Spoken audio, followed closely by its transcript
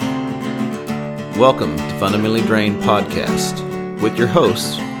Welcome to Fundamentally Drained Podcast with your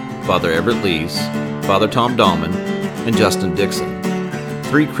hosts, Father Everett Lees, Father Tom Dahlman, and Justin Dixon.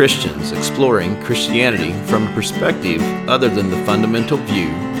 Three Christians exploring Christianity from a perspective other than the fundamental view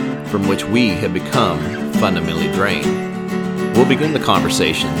from which we have become fundamentally drained. We'll begin the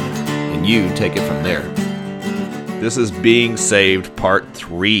conversation, and you take it from there. This is Being Saved Part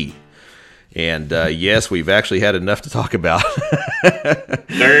 3. And yes, we've actually had enough to talk about.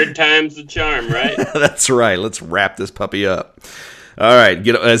 Third time's the charm, right? That's right. Let's wrap this puppy up. All right.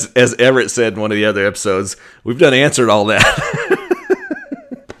 You know, as Everett said in one of the other episodes, we've done answered all that.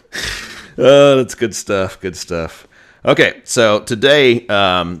 Oh, that's good stuff. Good stuff. Okay, so today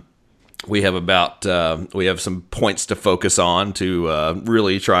we have some points to focus on to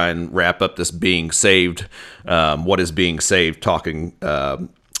really try and wrap up this being saved. What is being saved? Talking.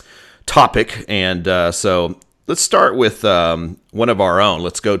 Topic, and so let's start with one of our own.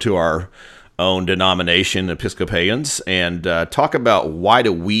 Let's go to our own denomination, Episcopalians, and talk about why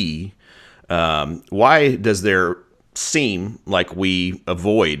does there seem like we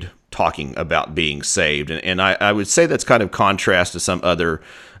avoid talking about being saved? And I would say that's kind of contrast to some other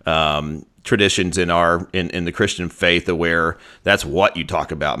traditions in the Christian faith, where that's what you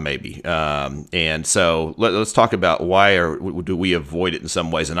talk about, maybe. And so let's talk about why do we avoid it in some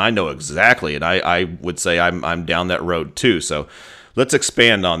ways. And I know exactly, and I would say I'm down that road too. So let's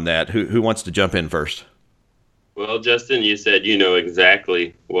expand on that. Who wants to jump in first? Well, Justin, you said you know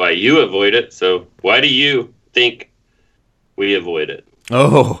exactly why you avoid it. So why do you think we avoid it?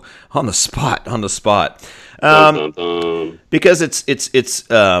 Oh, on the spot. Dun, dun, dun. Because it's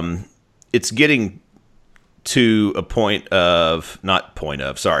getting to a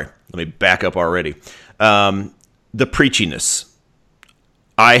sorry, let me back up already. The preachiness.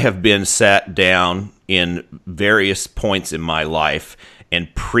 I have been sat down in various points in my life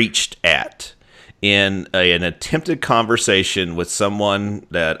and preached at in an attempted conversation with someone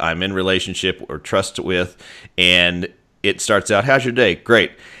that I'm in relationship or trust with, and it starts out, how's your day?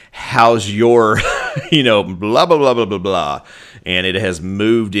 Great. How's your, blah, blah, blah, blah, blah, blah. And it has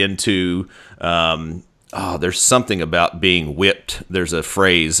moved into, there's something about being whipped. There's a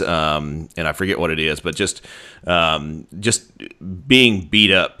phrase, and I forget what it is, but just being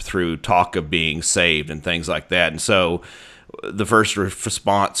beat up through talk of being saved and things like that. And so the first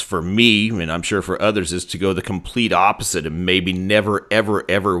response for me, and I'm sure for others, is to go the complete opposite and maybe never, ever,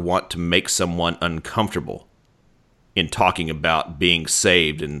 ever want to make someone uncomfortable in talking about being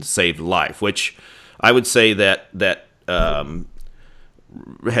saved and saved life, which I would say that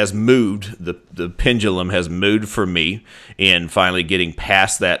has moved, the pendulum has moved for me in finally getting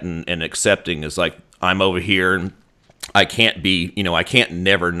past that and accepting is like, I'm over here and I can't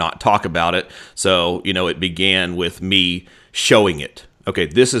never not talk about it. So, it began with me showing it. Okay,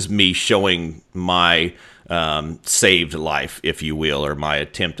 this is me showing my saved life, if you will, or my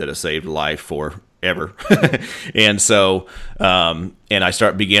attempt at a saved life for ever. And so, and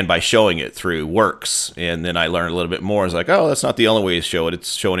I began by showing it through works. And then I learned a little bit more. I was like, oh, that's not the only way to show it.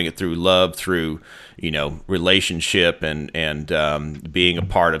 It's showing it through love, through, relationship and being a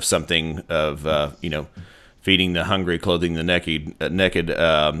part of something of, feeding the hungry, clothing the naked,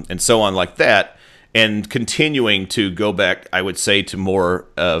 and so on like that. And continuing to go back, I would say, to more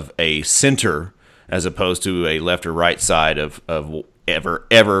of a center as opposed to a left or right side of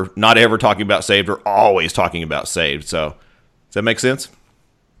not ever talking about saved or always talking about saved. So does that make sense?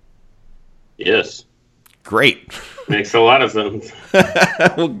 Yes. Great. Makes a lot of sense.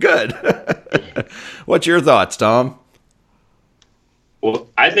 Well, good. What's your thoughts, Tom? Well,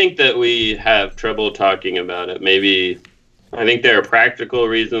 I think that we have trouble talking about it. I think there are practical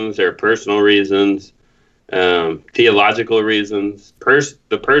reasons, there are personal reasons, theological reasons.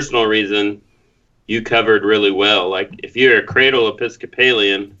 The personal reason you covered really well. Like, if you're a cradle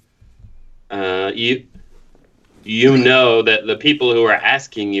Episcopalian, you know that the people who are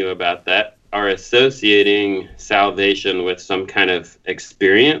asking you about that are associating salvation with some kind of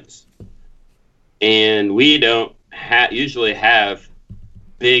experience. And we don't usually have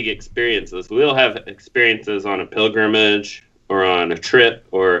big experiences. We'll have experiences on a pilgrimage or on a trip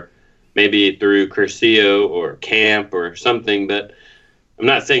or maybe through Cursillo or camp or something, but I'm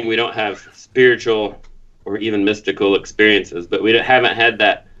not saying we don't have spiritual or even mystical experiences, but we haven't had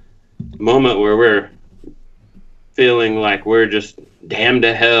that moment where we're feeling like we're just damned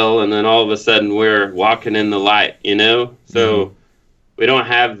to hell and then all of a sudden we're walking in the light, So we don't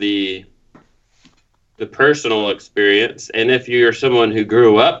have the personal experience. And if you're someone who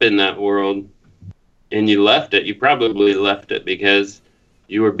grew up in that world and you left it, you probably left it because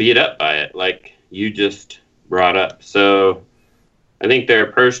you were beat up by it, like you just brought up. So I think there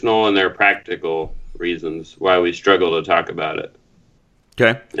are personal and there are practical reasons why we struggle to talk about it.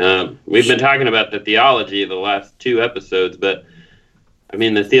 Okay. We've been talking about the theology the last 2 episodes, but I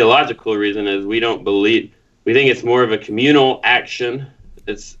mean, the theological reason is we think it's more of a communal action.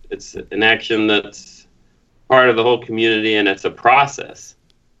 It's an action that's part of the whole community, and it's a process.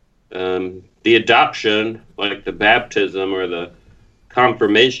 The adoption, like the baptism or the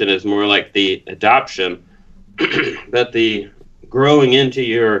confirmation, is more like the adoption, but the growing into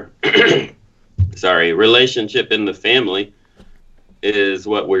your relationship in the family is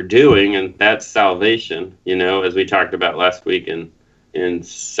what we're doing, and that's salvation, as we talked about last week in 2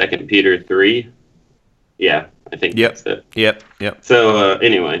 Peter 3. Yeah, I think that's it. Yep. So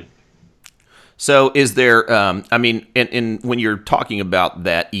anyway. So is there, when you're talking about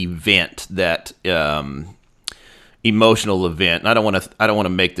that event, that emotional event, and I don't want to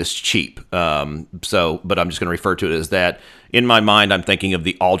make this cheap, but I'm just going to refer to it as that. In my mind, I'm thinking of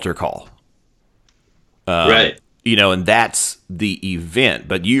the altar call. Right. And that's the event,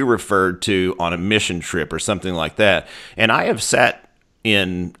 but you referred to on a mission trip or something like that. And I have sat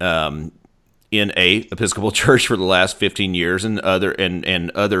in a Episcopal church for the last 15 years and other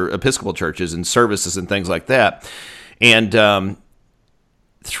Episcopal churches and services and things like that. And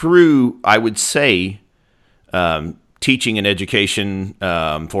through, I would say, teaching and education,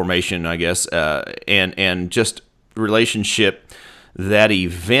 formation, I guess, and just relationship, that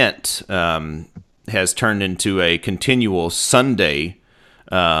event has turned into a continual Sunday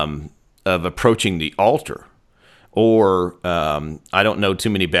of approaching the altar. Or I don't know too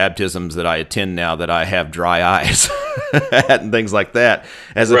many baptisms that I attend now that I have dry eyes and things like that,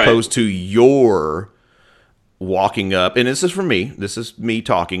 as opposed to your walking up. And this is for me. This is me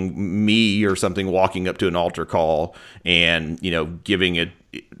talking, me or something walking up to an altar call and, giving it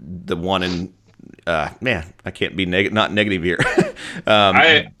the one in. Man, I can't be not negative here.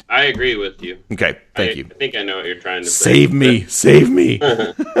 I agree with you. Okay, thank you. I think I know what you're trying to say. Save me.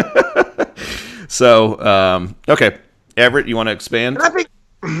 So, okay, Everett, you want to expand? I think,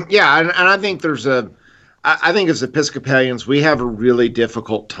 and I think I think as Episcopalians, we have a really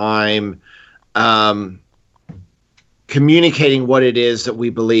difficult time communicating what it is that we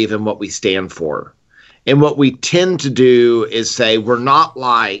believe and what we stand for. And what we tend to do is say we're not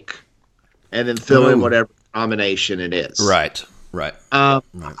like, and then fill in whatever denomination it is. Right.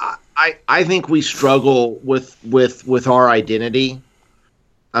 I think we struggle with our identity.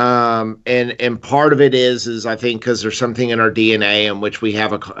 And part of it is I think because there's something in our DNA in which we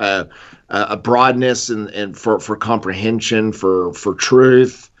have a broadness and for comprehension, for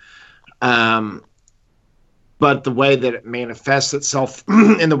truth. But the way that it manifests itself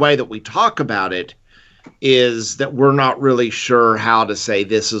in the way that we talk about it is that we're not really sure how to say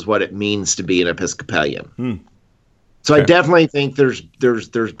this is what it means to be an Episcopalian. So okay. I definitely think there's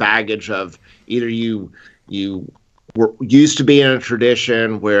baggage of either you were used to be in a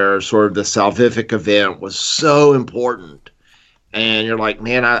tradition where sort of the salvific event was so important, and you're like,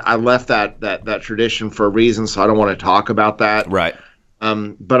 man, I left that tradition for a reason, so I don't want to talk about that. Right.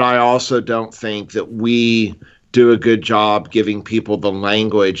 But I also don't think that we do a good job giving people the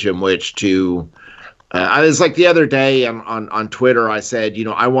language in which to. I was like the other day on Twitter, I said,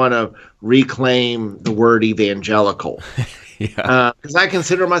 I want to reclaim the word evangelical. Because I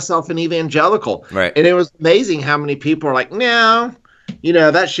consider myself an evangelical. Right. And it was amazing how many people are like, no,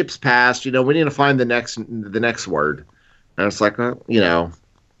 that ship's passed. We need to find the next word. And it's like,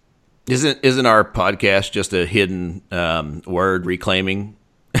 Isn't our podcast just a hidden word, reclaiming?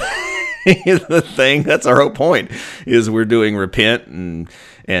 The thing, that's our whole point, is we're doing repent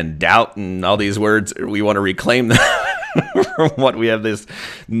and doubt and all these words. We want to reclaim them from what we have this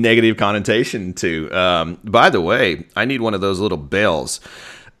negative connotation to. By the way, I need one of those little bells.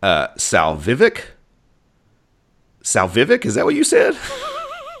 Salvific? Salvific? Is that what you said?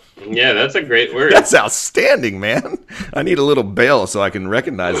 Yeah, that's a great word. That's outstanding, man. I need a little bell so I can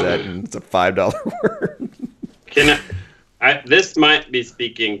recognize that, and it's a $5 word. This might be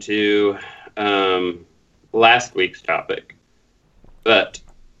speaking to last week's topic, but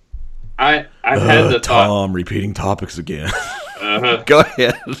I've had the thought. Tom repeating topics again. Go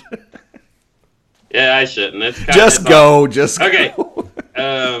ahead. Yeah, I shouldn't. Just go. Okay.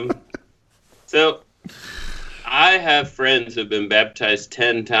 So I have friends who've been baptized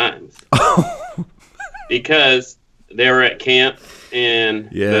 10 times because they were at camp and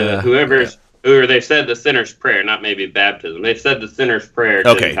they've said the sinner's prayer, not maybe baptism. They've said the sinner's prayer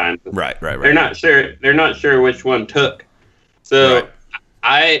 10 times. Right. They're not sure. They're not sure which one took. So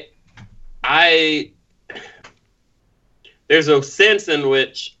right. I there's a sense in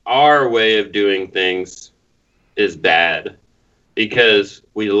which our way of doing things is bad. because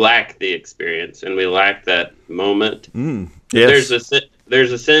we lack the experience and we lack that moment. Yes.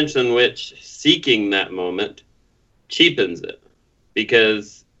 There's a sense in which seeking that moment cheapens it,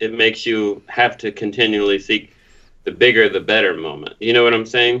 because it makes you have to continually seek the bigger, the better moment. You know what I'm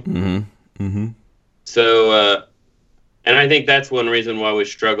saying? Mm-hmm. Mm-hmm. So, and I think that's one reason why we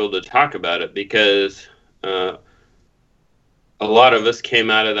struggle to talk about it, because a lot of us came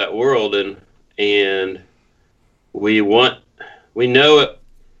out of that world, and we know it.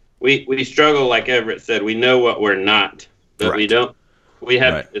 We struggle, like Everett said. We know what we're not, but we don't. We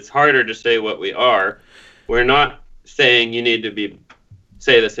have. Right. It's harder to say what we are. We're not saying you need to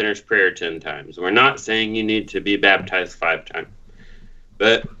say the sinner's prayer 10 times. We're not saying you need to be baptized 5 times.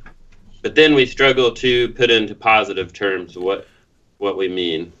 But then we struggle to put into positive terms what we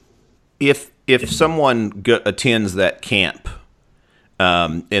mean. If someone attends that camp,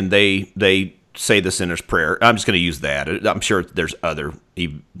 and they say the sinner's prayer, I'm just going to use that. I'm sure there's other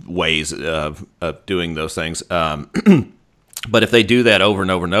ways of doing those things. But if they do that over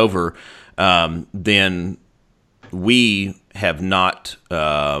and over and over, then we have not,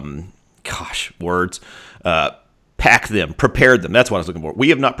 prepared them. That's what I was looking for. We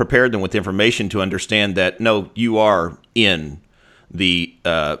have not prepared them with information to understand that, no, you are in the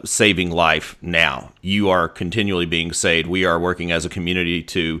saving life now. You are continually being saved. We are working as a community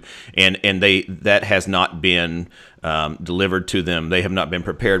and that has not been delivered to them. They have not been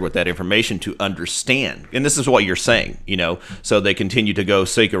prepared with that information to understand. And this is what you're saying, so they continue to go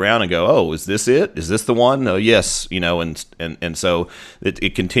seek around and go, oh, is this it? Is this the one? Oh, yes, and so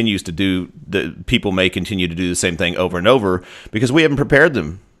it continues to do, the people may continue to do the same thing over and over because we haven't prepared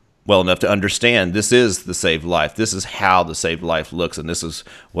them well enough to understand this is the saved life. This is how the saved life looks, and this is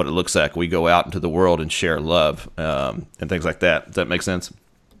what it looks like. We go out into the world and share love and things like that. Does that make sense?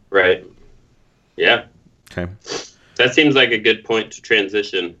 Right. Yeah. Okay. That seems like a good point to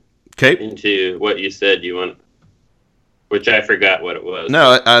transition into what you said you want, which I forgot what it was.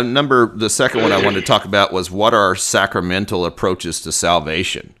 No, the second one I wanted to talk about was what are sacramental approaches to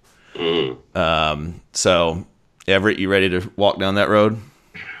salvation. So, Everett, you ready to walk down that road?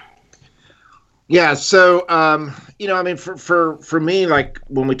 Yeah, so for me, like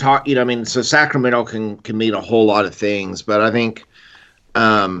when we talk, so sacramental can mean a whole lot of things, but I think,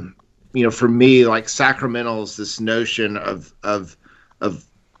 for me, like sacramental is this notion of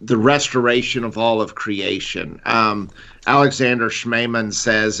the restoration of all of creation. Alexander Schmemann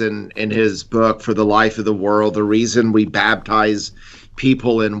says in his book For the Life of the World, the reason we baptize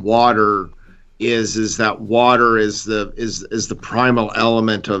people in water is that water is the primal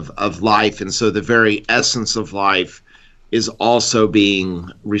element of life, and so the very essence of life is also being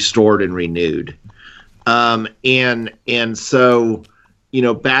restored and renewed. And so,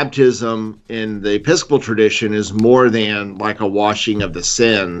 baptism in the Episcopal tradition is more than like a washing of the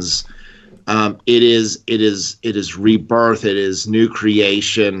sins. It is rebirth. It is new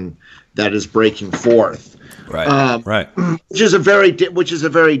creation that is breaking forth. Right. Right. Which is a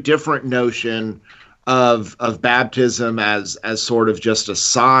very different notion of baptism as sort of just a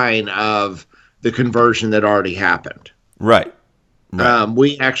sign of the conversion that already happened. Right.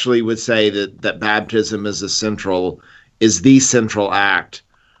 We actually would say that baptism is the central act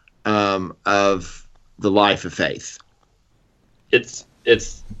of the life of faith. It's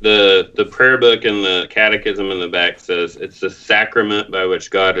the prayer book and the catechism in the back says it's the sacrament by which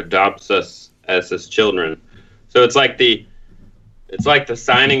God adopts us as his children. So it's like the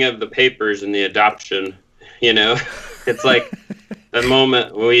signing of the papers and the adoption, It's like the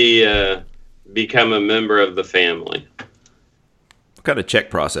moment we become a member of the family. What kind of check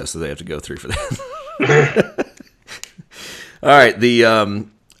process do they have to go through for that? All right,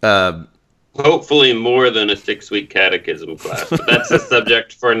 hopefully more than a 6-week catechism class, but that's a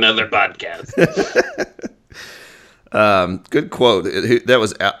subject for another podcast. Good quote. That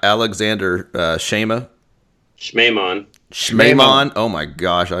was Alexander Schmemann. Oh my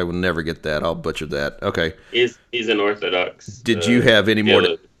gosh, I will never get that. I'll butcher that. Okay. He's an Orthodox. Did you have any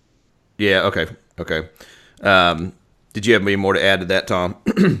more? Yeah. Okay. Did you have any more to add to that, Tom?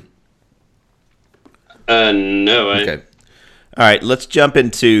 No. Okay. All right. Let's jump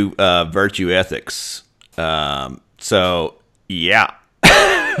into virtue ethics. So yeah.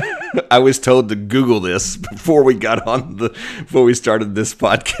 I was told to Google this before we started this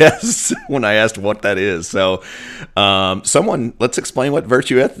podcast when I asked what that is. So, let's explain what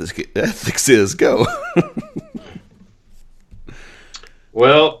virtue ethics is. Go.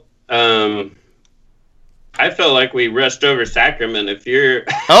 Well, I felt like we rushed over sacrament. If you're,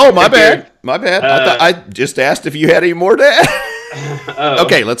 my bad. I thought I just asked if you had any more to add.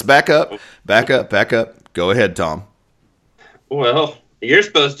 Okay, let's back up. Go ahead, Tom. Well, you're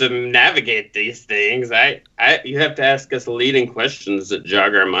supposed to navigate these things. You have to ask us leading questions that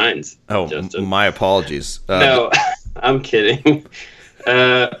jog our minds. Oh, Justin. My apologies. No, I'm kidding.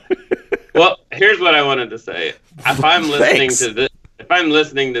 Well, here's what I wanted to say. If I'm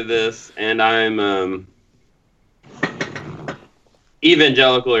listening to this, and I'm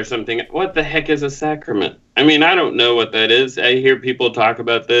evangelical or something, what the heck is a sacrament? I mean, I don't know what that is. I hear people talk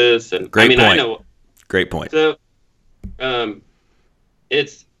about this, and Great point. I know. Great point. So,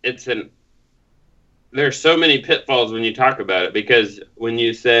 there's so many pitfalls when you talk about it, because when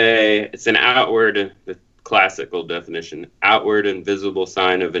you say it's an outward, the classical definition, outward and visible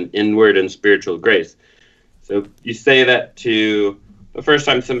sign of an inward and spiritual grace. So you say that the first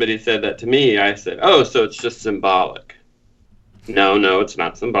time somebody said that to me, I said, oh, so it's just symbolic. No, it's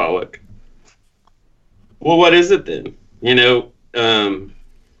not symbolic. Well, what is it then?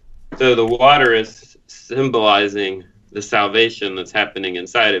 So the water is symbolizing the salvation that's happening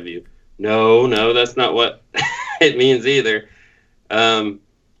inside of you. No, that's not what it means either.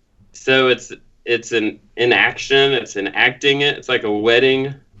 So it's an inaction. It's enacting it. It's like a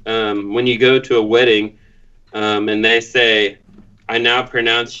wedding. When you go to a wedding, and they say, "I now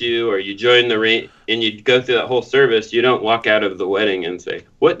pronounce you," or you join the ring, and you go through that whole service, you don't walk out of the wedding and say,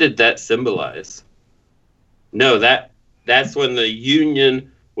 "What did that symbolize?" No, that's when the union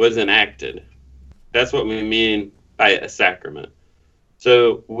was enacted. That's what we mean by a sacrament.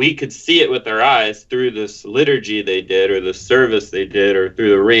 So we could see it with our eyes through this liturgy they did, or the service they did, or through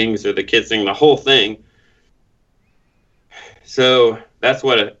the rings, or the kissing, the whole thing. So that's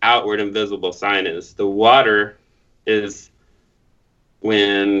what an outward and visible sign is. The water is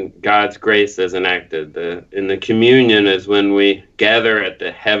when God's grace is enacted. In the communion is when we gather at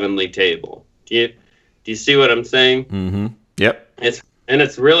the heavenly table. Do you see what I'm saying? Mm-hmm. Yep.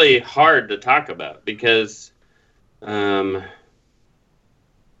 It's really hard to talk about because, well,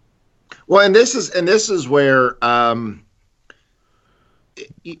 and this is where the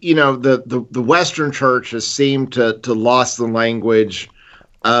Western Church has seemed to lost the language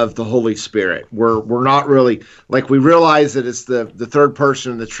of the Holy Spirit. We're not really, like, we realize that it's the third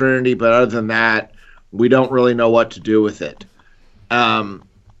person of the Trinity, but other than that, we don't really know what to do with it. And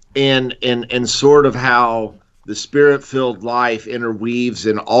sort of how the Spirit-filled life interweaves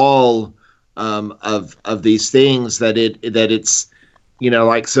in all of these things, that it's,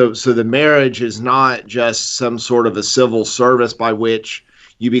 so the marriage is not just some sort of a civil service by which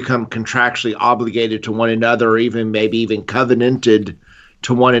you become contractually obligated to one another, or maybe even covenanted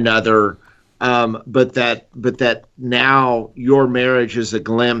to one another, but that now your marriage is a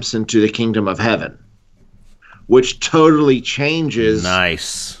glimpse into the kingdom of heaven, which totally changes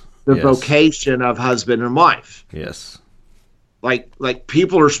the vocation of husband and wife. Yes. Like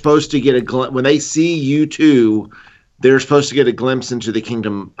people are supposed to get a glimpse when they see you two. They're supposed to get a glimpse into the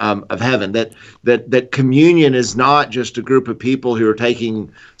kingdom of heaven. That communion is not just a group of people who are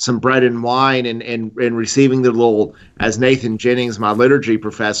taking some bread and wine and receiving the little, as Nathan Jennings, my liturgy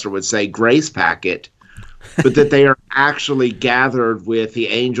professor, would say, grace packet, but that they are actually gathered with the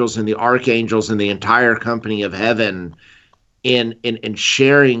angels and the archangels and the entire company of heaven in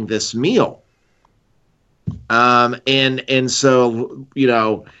sharing this meal. And so,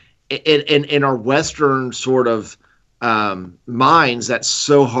 in our Western sort of minds, that's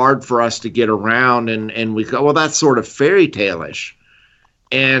so hard for us to get around, and we go, well, that's sort of fairy tale-ish,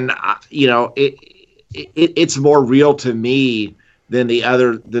 and it's more real to me than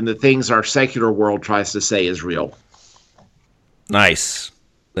the things our secular world tries to say is real. Nice.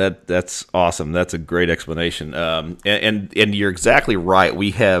 That's awesome. That's a great explanation. And you're exactly right.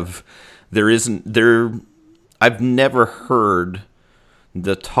 I've never heard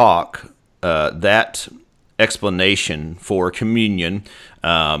the talk that explanation for communion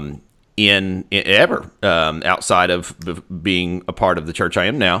in ever outside of being a part of the church I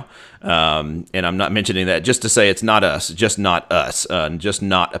am now, and I'm not mentioning that just to say it's not us, just not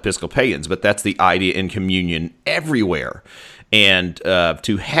Episcopalians, but that's the idea in communion everywhere. And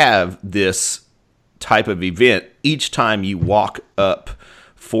to have this type of event each time you walk up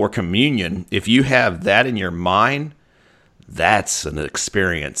for communion, if you have that in your mind, that's an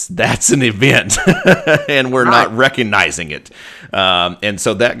experience. That's an event, and we're not recognizing it. And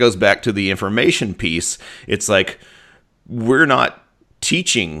so that goes back to the information piece. It's like we're not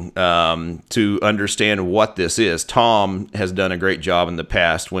teaching to understand what this is. Tom has done a great job in the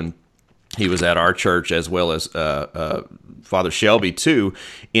past when he was at our church, as well as Father Shelby too,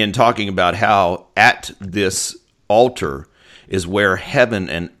 in talking about how at this altar is where heaven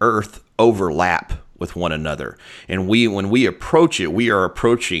and earth overlap with one another, and when we approach it, we are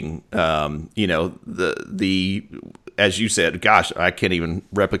approaching, the as you said, gosh, I can't even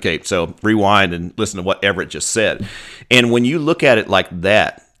replicate. So rewind and listen to what Everett just said. And when you look at it like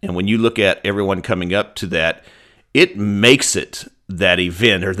that, and when you look at everyone coming up to that, it makes it that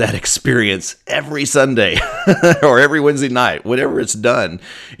event or that experience every Sunday or every Wednesday night, whatever it's done.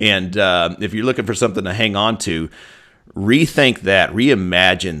 And if you're looking for something to hang on to, rethink that,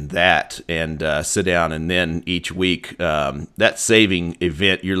 reimagine that, and sit down. And then each week, that saving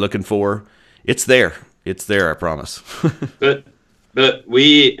event you're looking for, it's there. It's there, I promise. but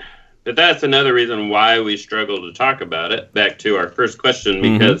that's another reason why we struggle to talk about it. Back to our first question,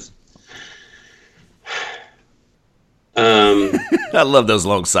 because I love those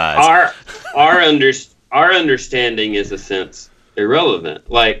long sighs. Our understanding is a sense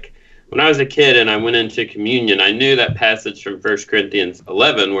irrelevant. Like when I was a kid and I went into communion, I knew that passage from 1 Corinthians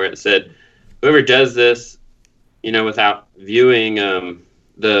 11 where it said, "Whoever does this, without viewing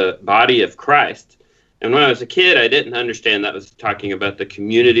the body of Christ." And when I was a kid, I didn't understand that was talking about the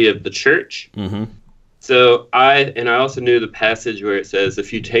community of the church. Mm-hmm. So I also knew the passage where it says,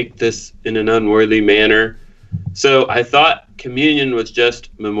 "If you take this in an unworthy manner." So I thought communion was just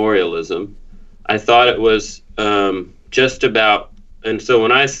memorialism. I thought it was just about, and so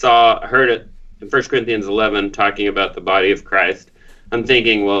when I heard it in 1 Corinthians 11 talking about the body of Christ, I'm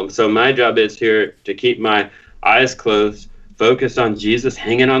thinking, well, so my job is here to keep my eyes closed, focus on Jesus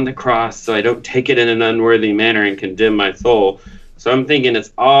hanging on the cross so I don't take it in an unworthy manner and condemn my soul. So I'm thinking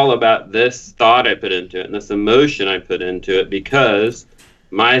it's all about this thought I put into it and this emotion I put into it, because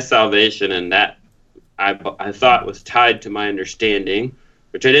my salvation and that I thought was tied to my understanding,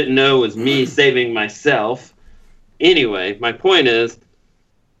 which I didn't know was me saving myself. Anyway, my point is,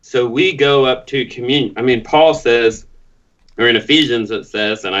 so we go up to communion. I mean, Paul says, or in Ephesians it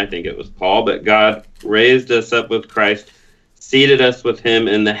says, and I think it was Paul, but God raised us up with Christ, seated us with him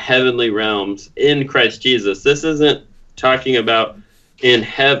in the heavenly realms in Christ Jesus. This isn't talking about in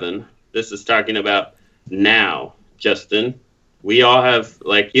heaven. This is talking about now, Justin. We all have,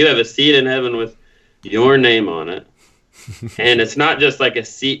 you have a seat in heaven with your name on it. And it's not just like a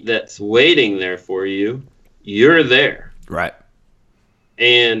seat that's waiting there for you. You're there. Right.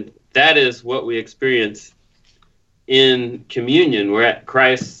 And that is what we experience in communion. We're at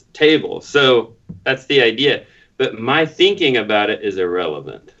Christ's table. So that's the idea. But my thinking about it is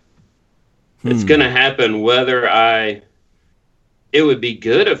irrelevant. It's going to happen whether it would be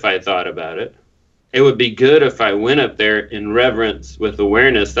good if I thought about it. It would be good if I went up there in reverence with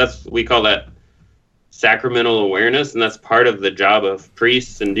awareness. We call that sacramental awareness, and that's part of the job of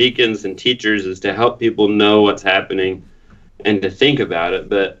priests and deacons and teachers, is to help people know what's happening and to think about it.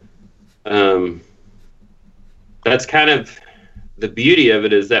 But that's kind of the beauty of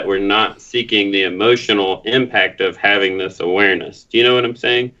it, is that we're not seeking the emotional impact of having this awareness. Do you know what I'm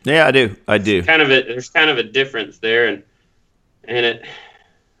saying? Yeah, I do. There's kind of a difference there, and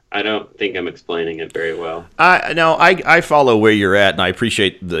I don't think I'm explaining it very well. I follow where you're at, and I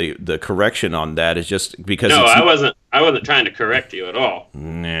appreciate the correction on that. It's just because I wasn't trying to correct you at all.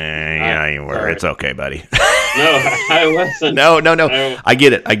 Yeah, you were. It's okay, buddy. No, I wasn't. No. I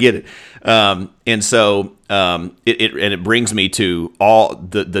get it. And so it brings me to all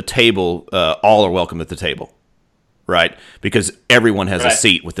the table. All are welcome at the table, right? Because everyone has a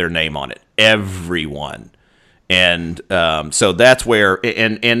seat with their name on it. Everyone. And so that's where,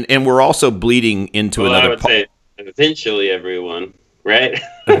 and we're also bleeding into another. I would say eventually everyone, right?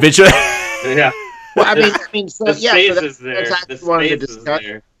 Eventually, yeah. Well, I mean, so the yeah, space so is there. that's actually The one of the space is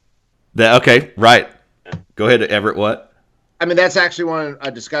discussions. there. Okay, right. Go ahead, Everett. What? I mean, that's actually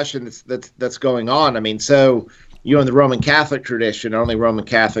a discussion that's going on. I mean, so in the Roman Catholic tradition, only Roman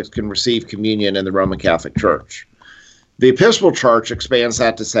Catholics can receive communion in the Roman Catholic Church. The Episcopal Church expands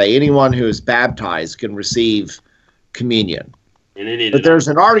that to say anyone who is baptized can receive communion. But there's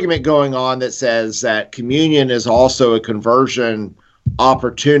an argument going on that says that communion is also a conversion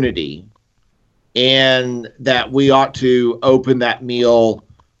opportunity, and that we ought to open that meal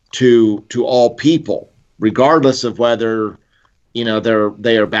to all people, regardless of whether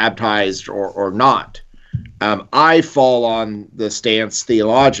they are baptized or not. I fall on the stance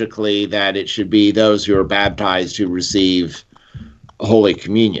theologically that it should be those who are baptized who receive Holy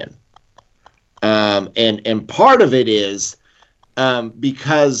Communion. And part of it is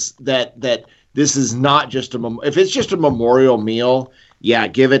because that this is not just if it's just a memorial meal, yeah,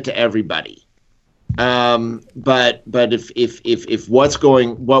 give it to everybody. But if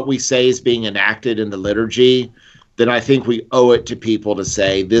what we say is being enacted in the liturgy, then I think we owe it to people to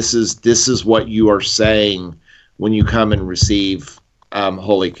say this is what you are saying when you come and receive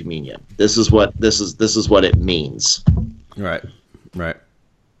Holy Communion. This is what it means. Right.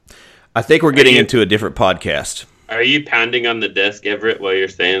 I think we're getting into a different podcast. Are you pounding on the desk, Everett, while you're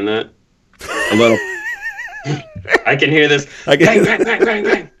saying that? A little. I can hear this. I can- Bang, bang, bang, bang,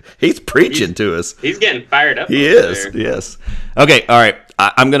 bang. He's preaching to us. He's getting fired up. He over is. there. Yes. Okay. All right.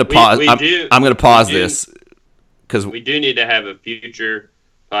 I'm going to pause. we I'm going to pause we do- this because We do need to have a future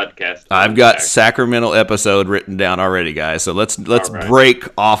podcast. I've got Sacramento episode written down already, guys. So let's All right. break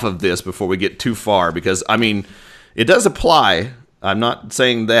off of this before we get too far, because I mean, it does apply. I'm not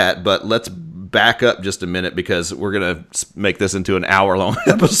saying that, but let's back up just a minute, because we're gonna make this into an hour-long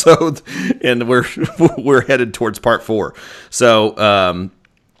episode, and we're headed towards part 4. So,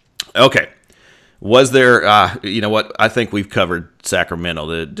 okay. Was there? You know what? I think we've covered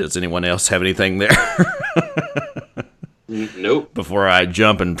Sacramento. Does anyone else have anything there? Nope. Before I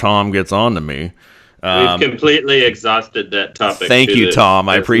jump and Tom gets on to me. We've completely exhausted that topic. Thank you, Tom.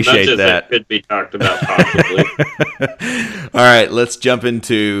 I appreciate as that. It could be talked about possibly. All right, let's jump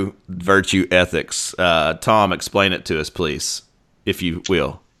into virtue ethics. Tom, explain it to us, please, if you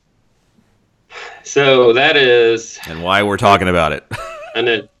will, So that is and why we're talking about it.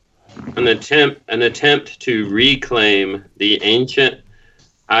 an attempt to reclaim the ancient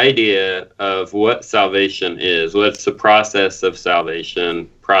idea of what salvation is. What's the process of salvation?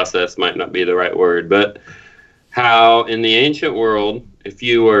 Process might not be the right word, but how in the ancient world, if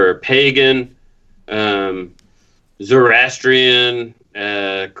you were pagan, Zoroastrian,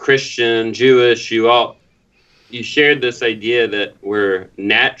 Christian, Jewish, you shared this idea that we're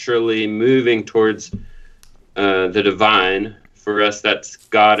naturally moving towards the divine. For us, that's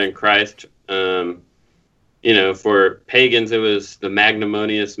God and Christ. For pagans, it was the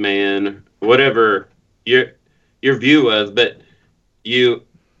magnanimous man, whatever your view was. But you,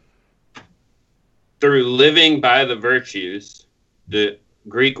 through living by the virtues, the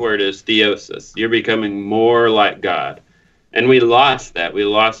Greek word is theosis. You're becoming more like God. And we lost that. We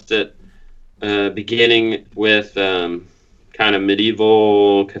lost it beginning with kind of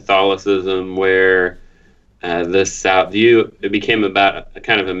medieval Catholicism, where it became about a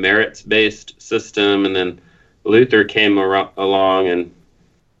kind of a merits-based system, and then Luther came along, and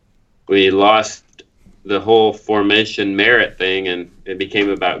we lost the whole formation merit thing, and it became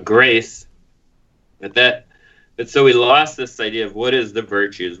about grace. But so we lost this idea of what is the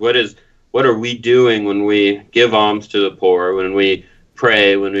virtues, what are we doing when we give alms to the poor, when we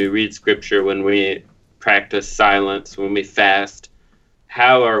pray, when we read scripture, when we practice silence, when we fast.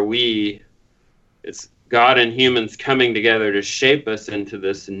 How are we? It's God and humans coming together to shape us into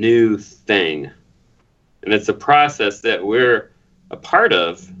this new thing. And it's a process that we're a part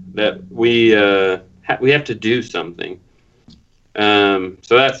of, that we have to do something. So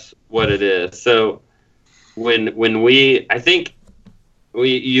that's what it is. So when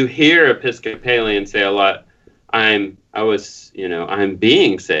you hear Episcopalians say a lot, I'm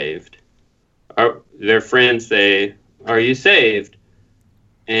being saved. Their friends say, are you saved?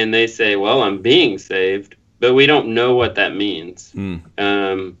 And they say, well, I'm being saved, but we don't know what that means.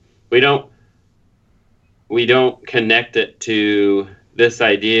 We don't connect it to this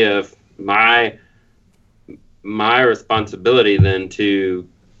idea of my responsibility then to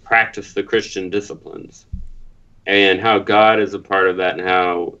practice the Christian disciplines, and how God is a part of that, and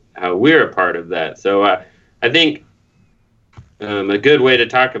how we're a part of that. So I think a good way to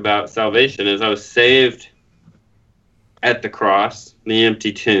talk about salvation is I was saved at the cross, the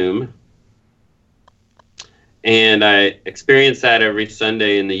empty tomb, and I experience that every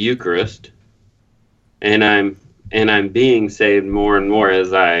Sunday in the Eucharist, and I'm being saved more and more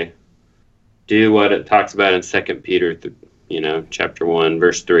as I do what it talks about in 2 Peter, chapter 1,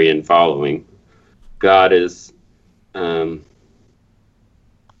 verse 3 and following. God is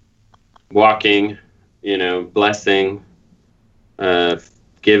walking, blessing,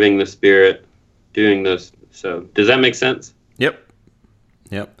 giving the Spirit, doing this. So does that make sense? Yep.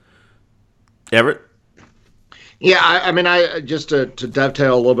 Everett? Yeah, I just to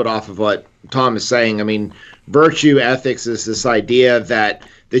dovetail a little bit off of what Tom is saying. I mean, virtue ethics is this idea that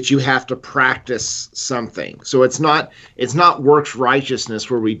you have to practice something. So it's not works righteousness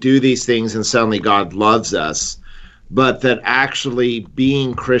where we do these things and suddenly God loves us, but that actually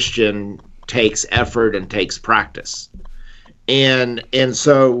being Christian takes effort and takes practice. And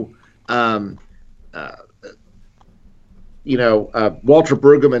so Walter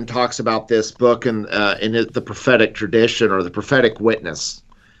Brueggemann talks about this book in the prophetic tradition, or the prophetic witness,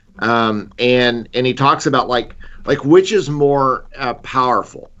 and he talks about like which is more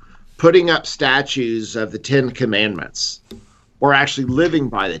powerful, putting up statues of the 10 Commandments, or actually living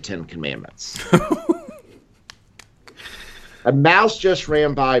by the 10 Commandments. A mouse just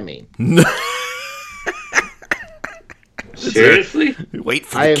ran by me. Seriously? Wait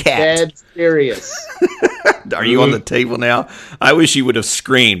for I the am cat. dead serious. Are you on the table now? I wish you would have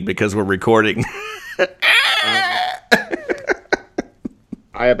screamed because we're recording.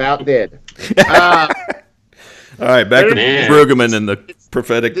 I about did. All right, back to Man. Brueggemann and the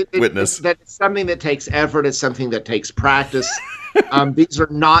prophetic witness. It's something that takes effort. It's something that takes practice. These are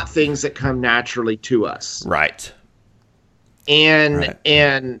not things that come naturally to us. Right. And Right.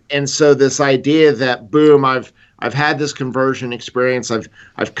 and so this idea that boom, I've had this conversion experience.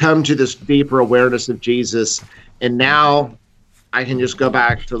 I've come to this deeper awareness of Jesus, and now I can just go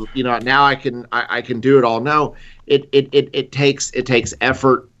back to, now I can do it all. No, it takes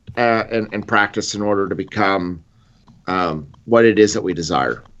effort and practice in order to become what it is that we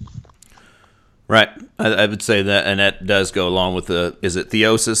desire. Right. I would say that, and that does go along with is it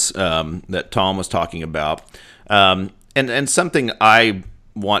theosis that Tom was talking about. And something I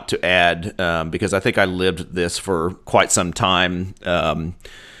want to add, because I think I lived this for quite some time,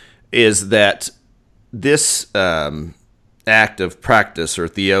 is that this act of practice or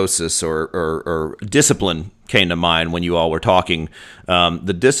theosis or discipline came to mind when you all were talking.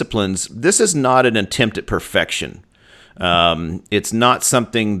 The disciplines, this is not an attempt at perfection. It's not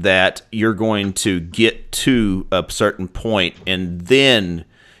something that you're going to get to a certain point and then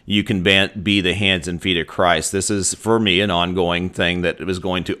you can be the hands and feet of Christ. This is, for me, an ongoing thing that is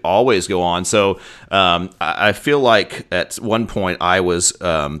going to always go on. So I feel like at one point I was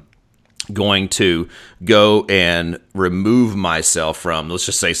going to go and remove myself from, let's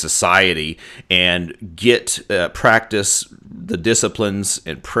just say, society and get practice the disciplines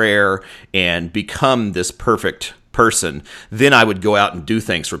and prayer and become this perfect person. Then I would go out and do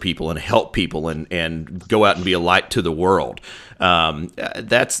things for people and help people and go out and be a light to the world.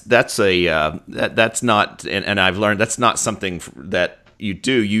 That's not, and I've learned that's not something that you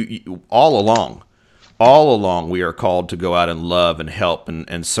do. You all along we are called to go out and love and help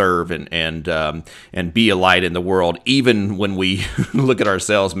and serve and be a light in the world, even when we look at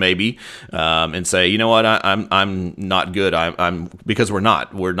ourselves maybe and say, you know what, I'm not good. I'm because we're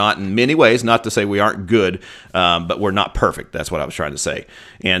not in many ways. Not to say we aren't good, but we're not perfect. That's what I was trying to say.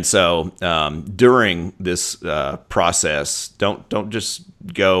 And so during this process, don't just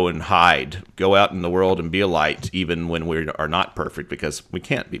go and hide. Go out in the world and be a light, even when we are not perfect, because we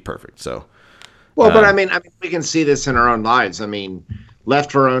can't be perfect. So. Well, but I mean, we can see this in our own lives. I mean,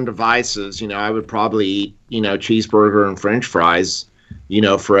 left to our own devices, I would probably eat, cheeseburger and French fries,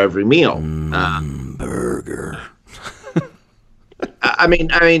 for every meal. Burger. I mean,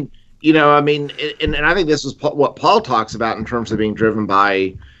 and I think this is what Paul talks about in terms of being driven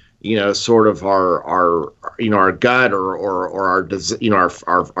by, sort of our gut or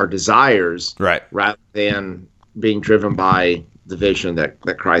our desires, Right. rather than being driven by the vision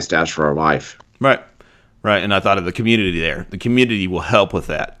that Christ has for our life. Right. And I thought of the community there. The community will help with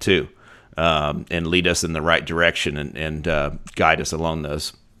that too, and lead us in the right direction and guide us along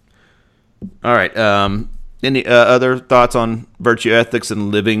those. All right. Any other thoughts on virtue ethics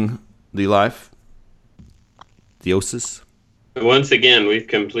and living the life? Theosis? Once again, we've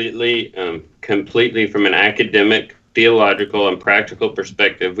completely from an academic, theological, and practical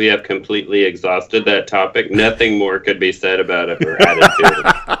perspective, we have completely exhausted that topic. Nothing more could be said about it or added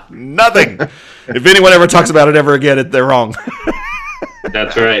to it. Nothing. If anyone ever talks about it ever again, they're wrong.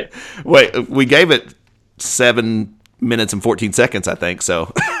 That's right. Wait, we gave it 7 minutes and 14 seconds, I think,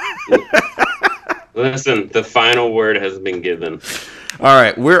 so. Listen, the final word has been given. All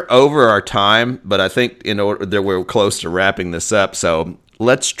right, we're over our time, but I think in order that we're close to wrapping this up, so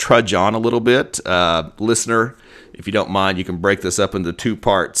let's trudge on a little bit. Listener, if you don't mind, you can break this up into two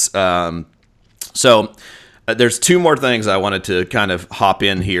parts. So there's two more things I wanted to kind of hop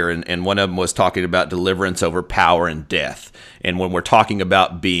in here, and one of them was talking about deliverance over power and death. And when we're talking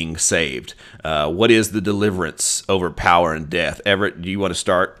about being saved, what is the deliverance over power and death? Everett, do you want to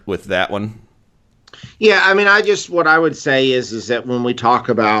start with that one? Yeah, I mean, what I would say is that when we talk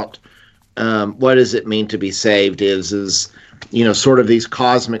about what does it mean to be saved is sort of these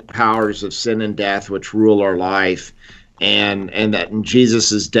cosmic powers of sin and death which rule our life, and that in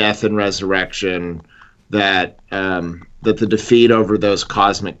Jesus's death and resurrection, that the defeat over those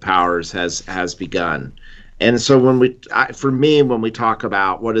cosmic powers has begun. And so when we talk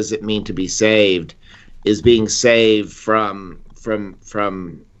about what does it mean to be saved, is being saved from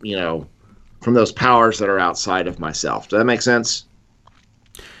those powers that are outside of myself. Does that make sense?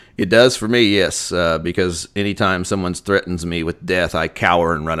 It does for me, yes, because anytime someone threatens me with death, I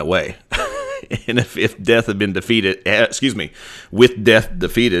cower and run away. And if death had been defeated, with death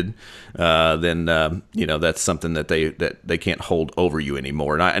defeated, then that's something that they can't hold over you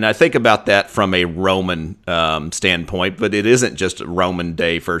anymore. And I think about that from a Roman standpoint, but it isn't just a Roman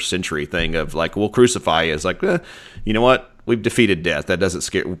day first century thing of like, we'll crucify you. It's like, you know what? We've defeated death. That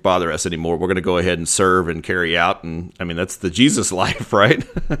doesn't bother us anymore. We're going to go ahead and serve and carry out. And I mean, that's the Jesus life, right?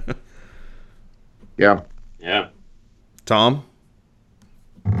 Yeah. Yeah. Tom?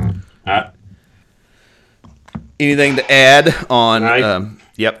 Anything to add on?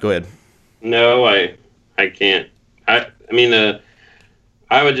 Yep, go ahead. No, I can't. I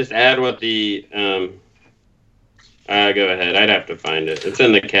would just add what the go ahead. I'd have to find it. It's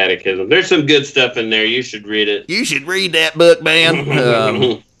in the Catechism. There's some good stuff in there. You should read it. You should read that book, man.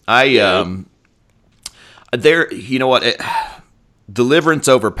 You know what? Deliverance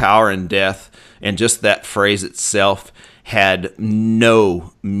over power and death, and just that phrase itself had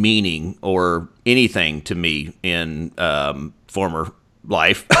no meaning or anything to me in former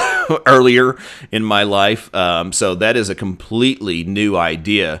life, earlier in my life. So that is a completely new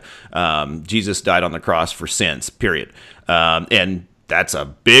idea. Jesus died on the cross for sins, period. And that's a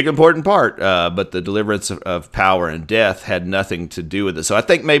big, important part. But the deliverance of power and death had nothing to do with it. So I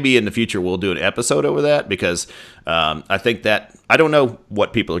think maybe in the future we'll do an episode over that, because I think that, I don't know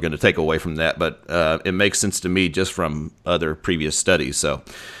what people are going to take away from that, but it makes sense to me just from other previous studies. So,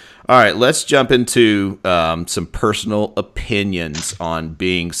 all right, let's jump into some personal opinions on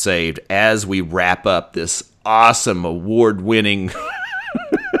being saved as we wrap up this awesome award-winning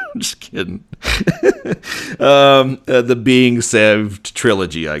just kidding. The Being Saved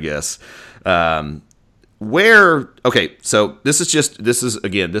trilogy, I guess. So this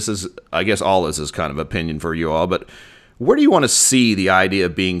is I guess all this is kind of opinion for you all, but where do you want to see the idea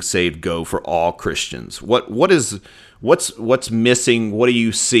of being saved go for all Christians? What's missing? What do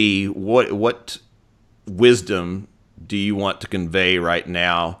you see? What wisdom do you want to convey right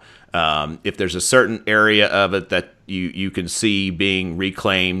now? If there's a certain area of it that you can see being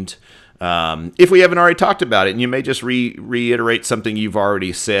reclaimed, if we haven't already talked about it, and you may just reiterate something you've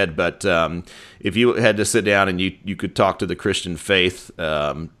already said, but if you had to sit down and you could talk to the Christian faith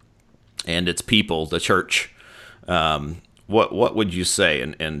and its people, the church, what would you say?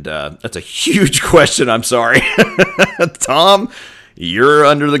 And that's a huge question. I'm sorry, Tom, you're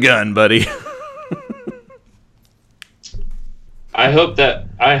under the gun, buddy. I hope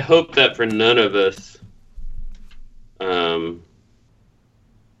that for none of us,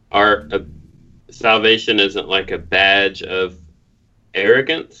 our salvation isn't like a badge of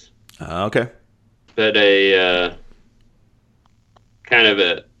arrogance. Okay. But a kind of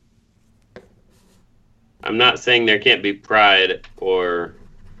a. I'm not saying there can't be pride,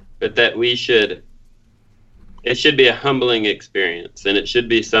 but that we should. It should be a humbling experience, and it should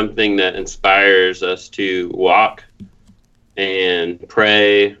be something that inspires us to walk and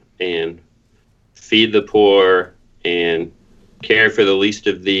pray and feed the poor and care for the least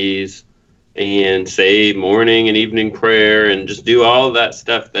of these and say morning and evening prayer and just do all of that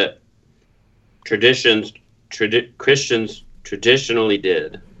stuff that Christians traditionally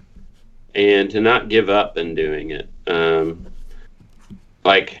did, and to not give up in doing it.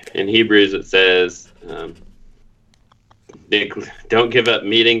 Like in Hebrews it says, don't give up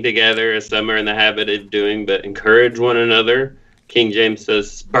meeting together as some are in the habit of doing, but encourage one another. King James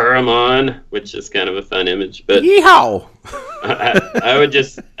says spur them on, which is kind of a fun image. But yeehaw!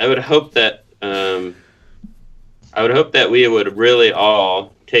 I would hope that we would really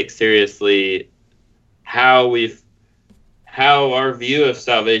all take seriously how our view of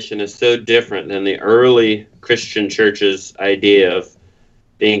salvation is so different than the early Christian church's idea of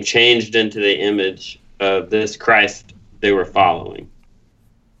being changed into the image of this Christ they were following.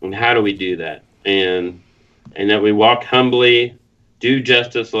 And how do we do that? And that we walk humbly, do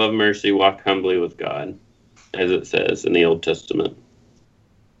justice, love mercy, walk humbly with God, as it says in the Old Testament.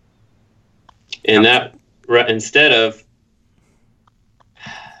 And that, instead of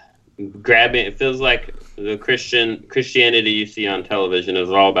grabbing, it feels like the Christianity you see on television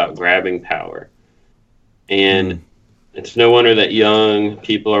is all about grabbing power. And it's no wonder that young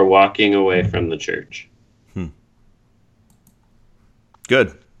people are walking away from the church.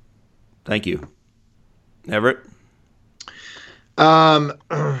 Good. Thank you. Everett? I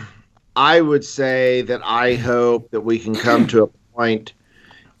would say that I hope that we can come to a point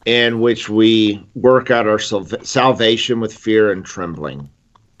in which we work out our salvation with fear and trembling,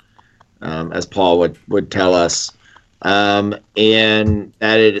 as Paul would tell us, and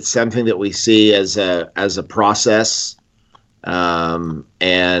that it's something that we see as a process,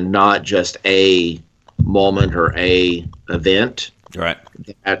 and not just a moment or a event. Right.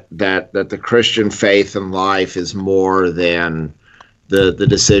 That the Christian faith and life is more than the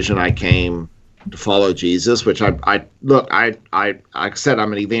decision I came to follow Jesus, which I said,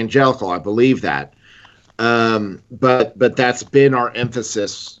 I'm an evangelical. I believe that. But that's been our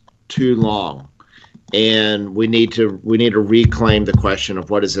emphasis too long. And we need to reclaim the question of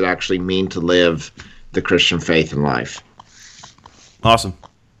what does it actually mean to live the Christian faith and life. Awesome.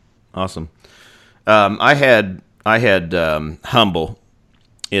 I had humble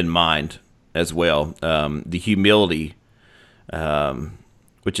in mind as well. The humility,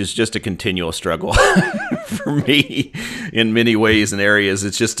 which is just a continual struggle for me in many ways and areas.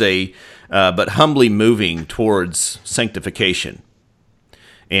 It's just but humbly moving towards sanctification.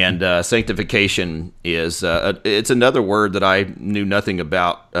 And sanctification is it's another word that I knew nothing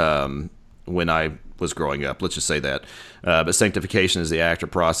about when I was growing up. Let's just say that. But sanctification is the act or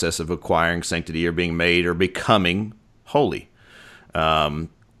process of acquiring sanctity or being made or becoming holy. And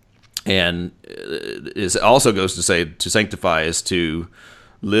it also goes to say to sanctify is to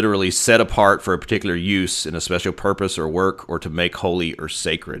literally set apart for a particular use in a special purpose or work, or to make holy or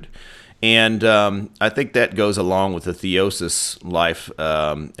sacred. And I think that goes along with the theosis life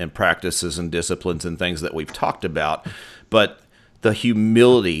and practices and disciplines and things that we've talked about. But the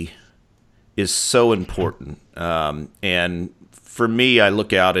humility is so important. And for me, I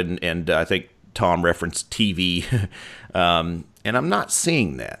look out and I think Tom referenced TV, and I'm not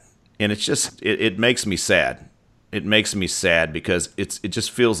seeing that. And it's just, it makes me sad. It makes me sad because it just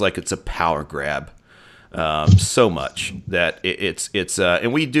feels like it's a power grab. So much that it's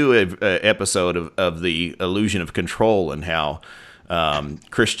and we do a episode of the illusion of control and how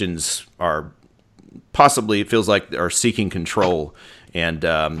Christians are possibly, it feels like, are seeking control, and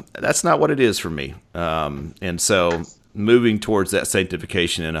that's not what it is for me. And so moving towards that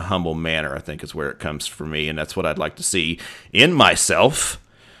sanctification in a humble manner, I think, is where it comes for me, and that's what I'd like to see in myself,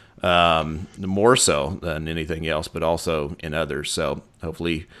 more so than anything else, but also in others. So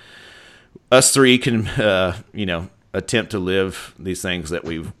hopefully us three can, attempt to live these things that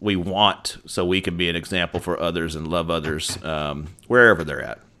we want, so we can be an example for others and love others wherever they're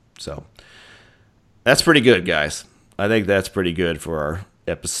at. So that's pretty good, guys. I think that's pretty good for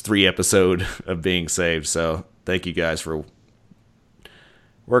our 3 episode of Being Saved. So thank you guys for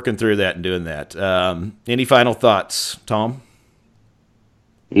working through that and doing that. Any final thoughts, Tom?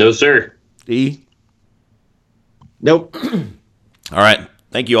 No, sir. E? Nope. All right.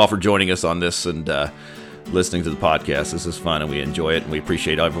 Thank you all for joining us on this and listening to the podcast. This is fun, and we enjoy it, and we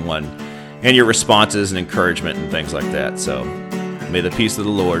appreciate everyone and your responses and encouragement and things like that. So may the peace of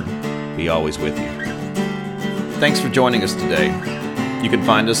the Lord be always with you. Thanks for joining us today. You can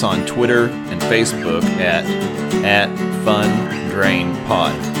find us on Twitter and Facebook at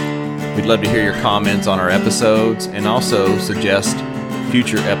FunDrainPod. We'd love to hear your comments on our episodes and also suggest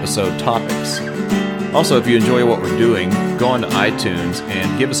future episode topics. Also, if you enjoy what we're doing, go on to iTunes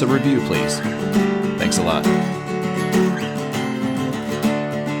and give us a review, please. Thanks a lot.